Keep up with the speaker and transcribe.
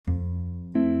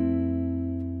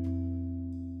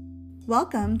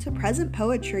Welcome to Present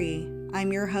Poetry.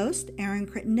 I'm your host, Erin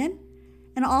Crittenden,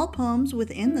 and all poems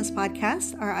within this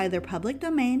podcast are either public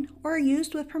domain or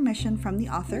used with permission from the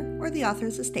author or the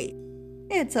author's estate.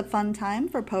 It's a fun time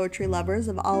for poetry lovers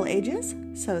of all ages,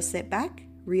 so sit back,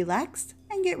 relax,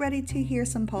 and get ready to hear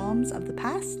some poems of the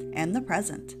past and the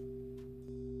present.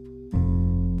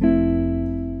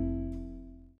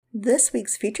 This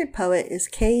week's featured poet is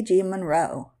K.G.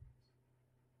 Munro.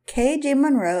 K.G.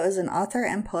 Munro is an author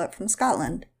and poet from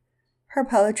Scotland. Her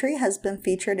poetry has been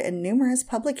featured in numerous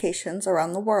publications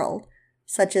around the world,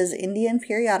 such as Indian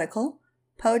Periodical,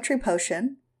 Poetry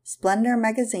Potion, Splendor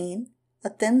Magazine, A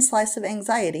Thin Slice of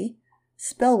Anxiety,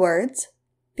 Spill Words,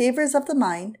 Fevers of the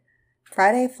Mind,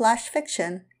 Friday Flash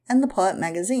Fiction, and The Poet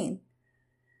Magazine.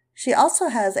 She also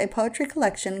has a poetry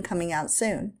collection coming out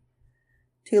soon.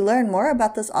 To learn more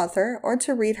about this author or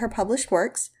to read her published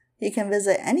works, you can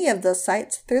visit any of those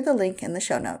sites through the link in the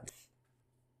show notes.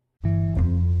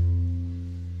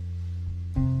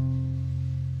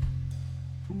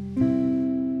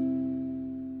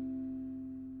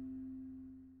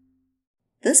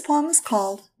 This poem is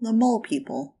called The Mole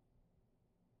People.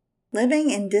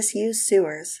 Living in disused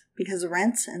sewers because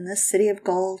rents in this city of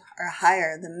gold are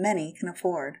higher than many can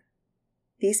afford.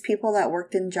 These people that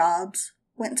worked in jobs,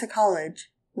 went to college,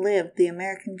 lived the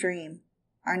American dream,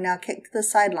 are now kicked to the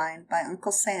sideline by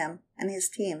Uncle Sam and his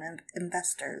team of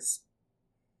investors.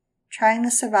 Trying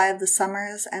to survive the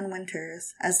summers and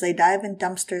winters as they dive in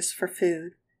dumpsters for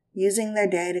food, using their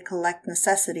day to collect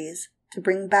necessities to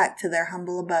bring back to their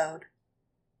humble abode.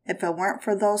 If it weren't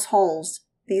for those holes,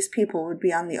 these people would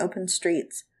be on the open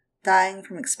streets, dying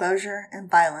from exposure and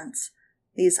violence,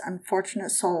 these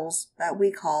unfortunate souls that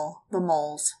we call the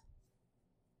moles.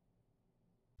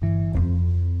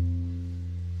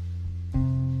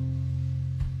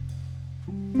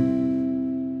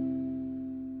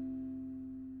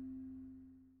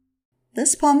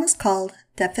 This poem is called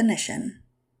Definition.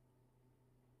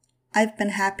 I've been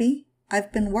happy,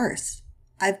 I've been worse,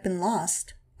 I've been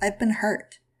lost, I've been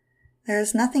hurt. There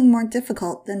is nothing more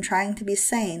difficult than trying to be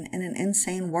sane in an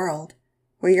insane world,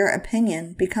 where your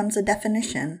opinion becomes a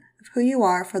definition of who you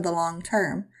are for the long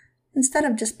term, instead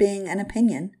of just being an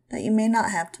opinion that you may not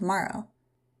have tomorrow.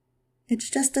 It's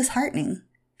just disheartening,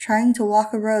 trying to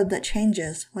walk a road that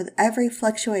changes with every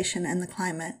fluctuation in the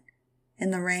climate, in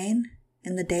the rain,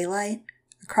 in the daylight,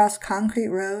 across concrete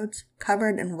roads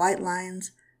covered in white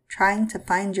lines, trying to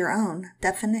find your own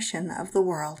definition of the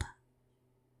world.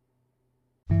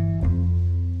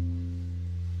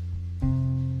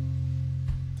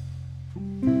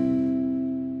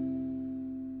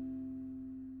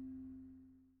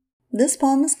 This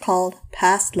poem is called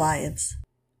Past Lives.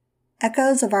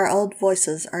 Echoes of our old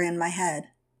voices are in my head,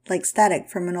 like static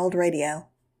from an old radio,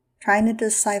 trying to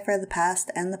decipher the past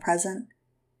and the present.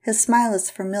 His smile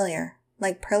is familiar,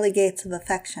 like pearly gates of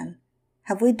affection.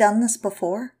 Have we done this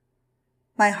before?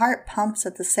 My heart pumps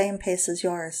at the same pace as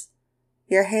yours.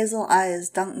 Your hazel eyes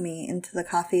dunk me into the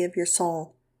coffee of your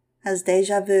soul, as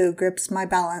deja vu grips my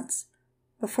balance,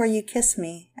 before you kiss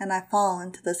me and I fall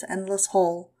into this endless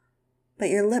hole. But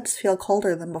your lips feel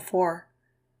colder than before.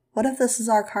 What if this is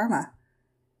our karma?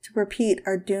 To repeat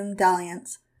our doomed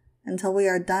dalliance until we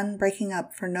are done breaking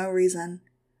up for no reason,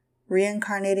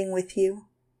 reincarnating with you.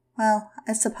 Well,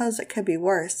 I suppose it could be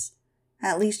worse.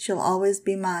 At least you'll always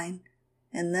be mine.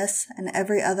 In this and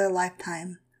every other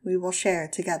lifetime we will share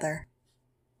together.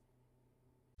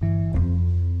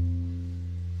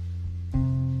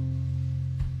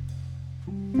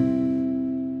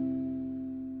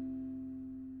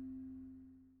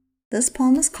 This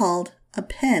poem is called A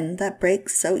Pen That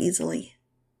Breaks So Easily.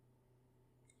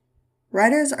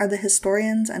 Writers are the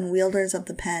historians and wielders of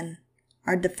the pen.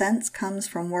 Our defense comes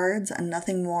from words and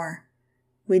nothing more.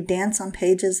 We dance on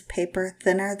pages of paper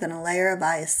thinner than a layer of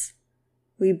ice.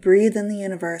 We breathe in the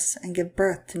universe and give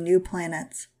birth to new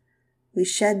planets. We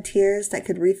shed tears that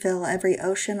could refill every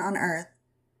ocean on Earth.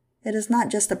 It is not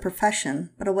just a profession,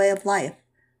 but a way of life.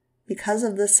 Because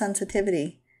of this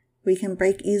sensitivity, we can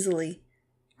break easily.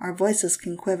 Our voices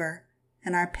can quiver,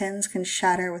 and our pens can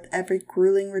shatter with every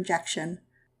grueling rejection,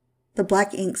 the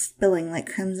black ink spilling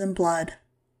like crimson blood.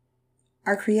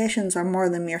 Our creations are more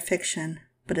than mere fiction,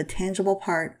 but a tangible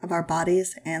part of our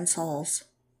bodies and souls.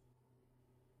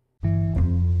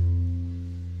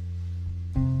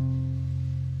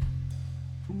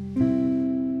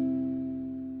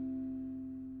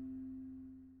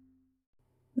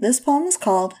 This poem is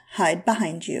called Hide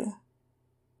Behind You.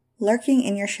 Lurking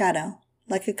in your shadow,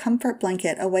 like a comfort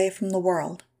blanket away from the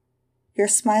world. Your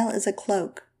smile is a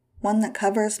cloak, one that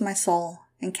covers my soul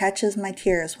and catches my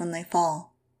tears when they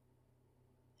fall.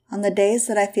 On the days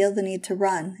that I feel the need to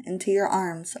run, into your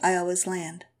arms I always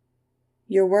land.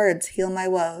 Your words heal my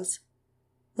woes.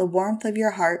 The warmth of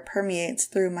your heart permeates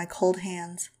through my cold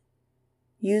hands,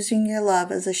 using your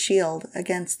love as a shield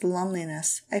against the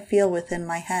loneliness I feel within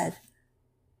my head.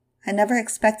 I never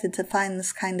expected to find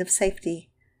this kind of safety.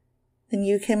 Then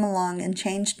you came along and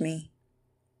changed me.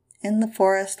 In the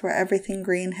forest where everything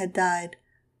green had died,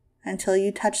 until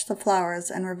you touched the flowers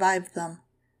and revived them,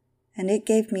 and it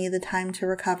gave me the time to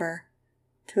recover,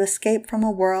 to escape from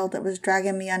a world that was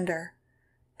dragging me under.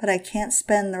 But I can't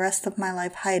spend the rest of my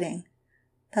life hiding.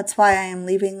 That's why I am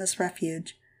leaving this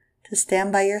refuge, to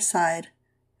stand by your side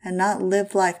and not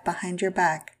live life behind your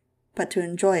back, but to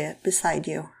enjoy it beside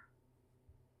you.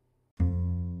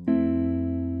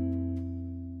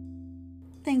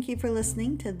 Thank you for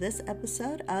listening to this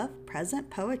episode of Present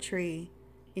Poetry.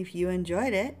 If you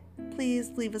enjoyed it,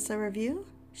 please leave us a review,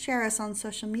 share us on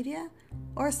social media,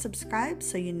 or subscribe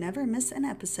so you never miss an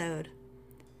episode.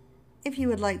 If you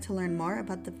would like to learn more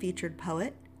about the featured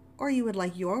poet, or you would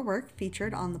like your work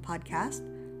featured on the podcast,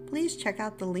 please check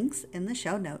out the links in the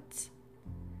show notes.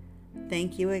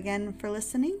 Thank you again for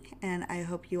listening, and I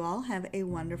hope you all have a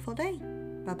wonderful day.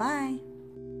 Bye-bye.